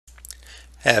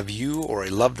Have you or a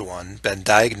loved one been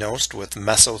diagnosed with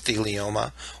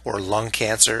mesothelioma or lung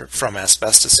cancer from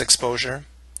asbestos exposure?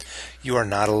 You are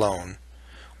not alone.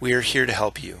 We are here to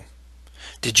help you.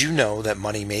 Did you know that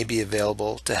money may be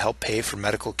available to help pay for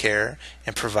medical care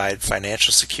and provide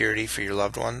financial security for your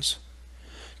loved ones?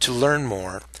 To learn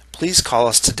more, please call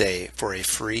us today for a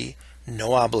free,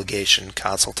 no-obligation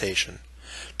consultation.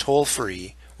 Toll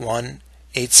free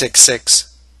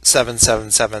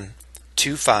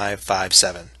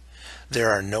 1-866-777-2557.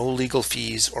 There are no legal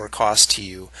fees or costs to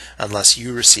you unless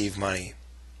you receive money.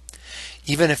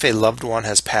 Even if a loved one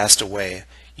has passed away,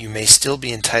 you may still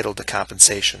be entitled to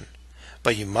compensation,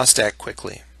 but you must act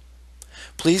quickly.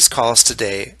 Please call us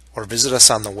today or visit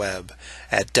us on the web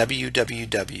at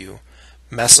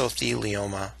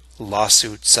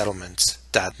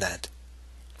www.mesotheliomalawsuitsettlements.net.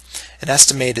 An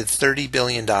estimated $30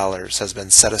 billion has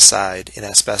been set aside in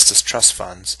asbestos trust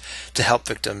funds to help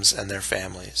victims and their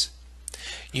families.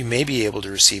 You may be able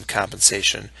to receive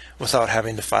compensation without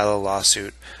having to file a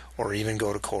lawsuit or even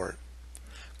go to court.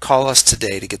 Call us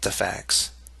today to get the facts.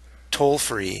 Toll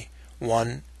free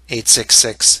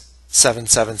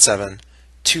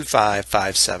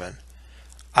 1-866-777-2557.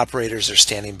 Operators are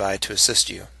standing by to assist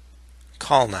you.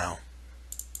 Call now.